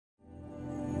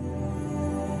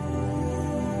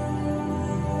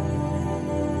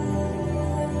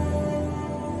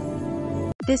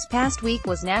This past week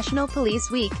was National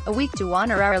Police Week, a week to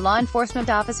honor our law enforcement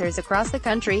officers across the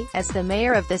country. As the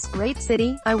mayor of this great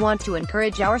city, I want to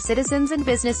encourage our citizens and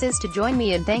businesses to join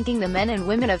me in thanking the men and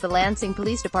women of the Lansing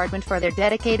Police Department for their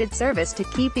dedicated service to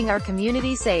keeping our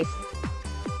community safe.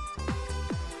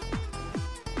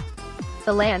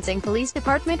 The Lansing Police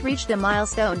Department reached a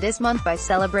milestone this month by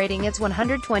celebrating its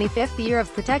 125th year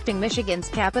of protecting Michigan's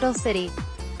capital city.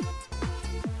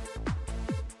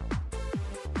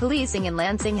 Policing in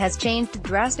Lansing has changed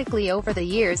drastically over the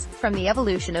years, from the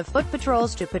evolution of foot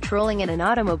patrols to patrolling in an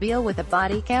automobile with a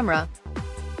body camera.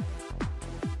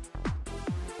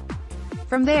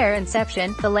 From their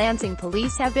inception, the Lansing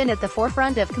Police have been at the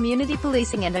forefront of community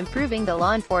policing and improving the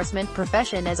law enforcement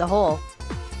profession as a whole.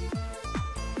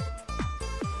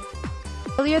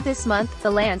 Earlier this month, the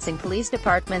Lansing Police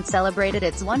Department celebrated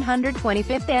its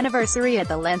 125th anniversary at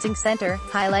the Lansing Center,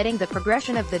 highlighting the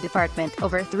progression of the department.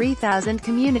 Over 3,000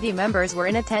 community members were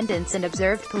in attendance and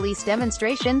observed police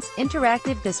demonstrations,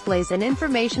 interactive displays and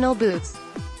informational booths.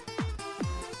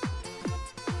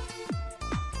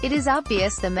 It is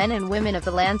obvious the men and women of the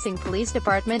Lansing Police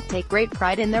Department take great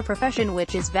pride in their profession,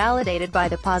 which is validated by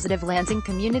the positive Lansing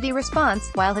community response.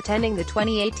 While attending the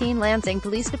 2018 Lansing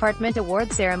Police Department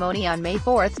Award ceremony on May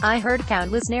 4th, I heard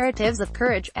countless narratives of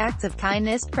courage, acts of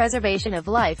kindness, preservation of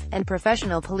life, and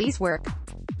professional police work.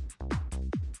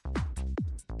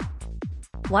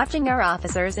 Watching our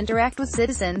officers interact with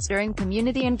citizens during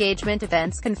community engagement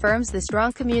events confirms the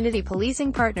strong community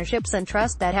policing partnerships and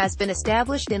trust that has been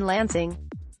established in Lansing.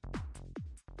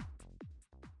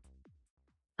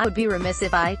 I would be remiss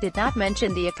if I did not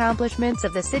mention the accomplishments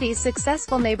of the city's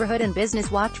successful Neighborhood and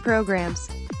Business Watch programs.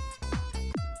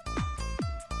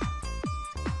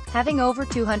 Having over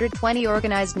 220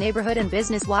 organized Neighborhood and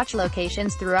Business Watch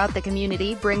locations throughout the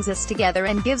community brings us together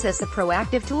and gives us a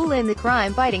proactive tool in the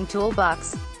crime-fighting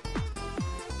toolbox.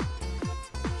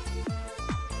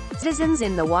 Citizens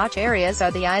in the watch areas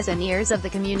are the eyes and ears of the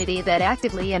community that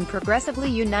actively and progressively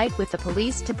unite with the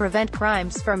police to prevent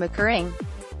crimes from occurring.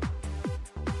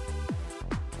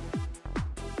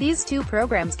 These two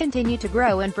programs continue to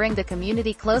grow and bring the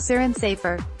community closer and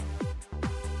safer.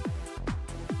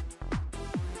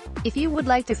 If you would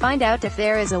like to find out if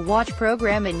there is a watch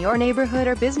program in your neighborhood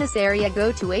or business area,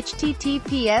 go to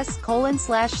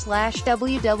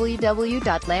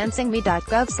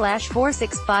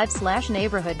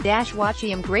https://www.lansingme.gov/465/neighborhood-watch. I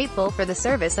am grateful for the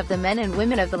service of the men and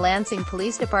women of the Lansing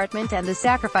Police Department and the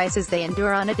sacrifices they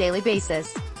endure on a daily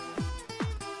basis.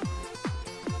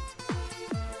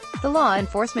 The law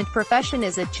enforcement profession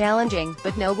is a challenging,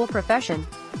 but noble profession.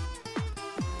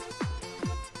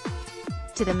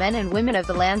 To the men and women of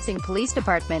the Lansing Police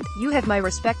Department, you have my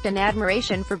respect and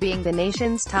admiration for being the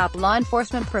nation's top law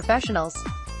enforcement professionals.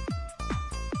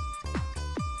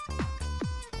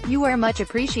 You are much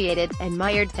appreciated,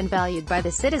 admired, and valued by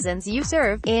the citizens you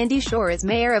serve. Andy Schor is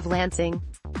mayor of Lansing.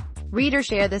 Reader,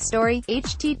 share the story.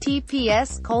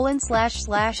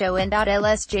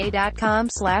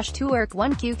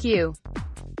 https://on.lsj.com/2work1qq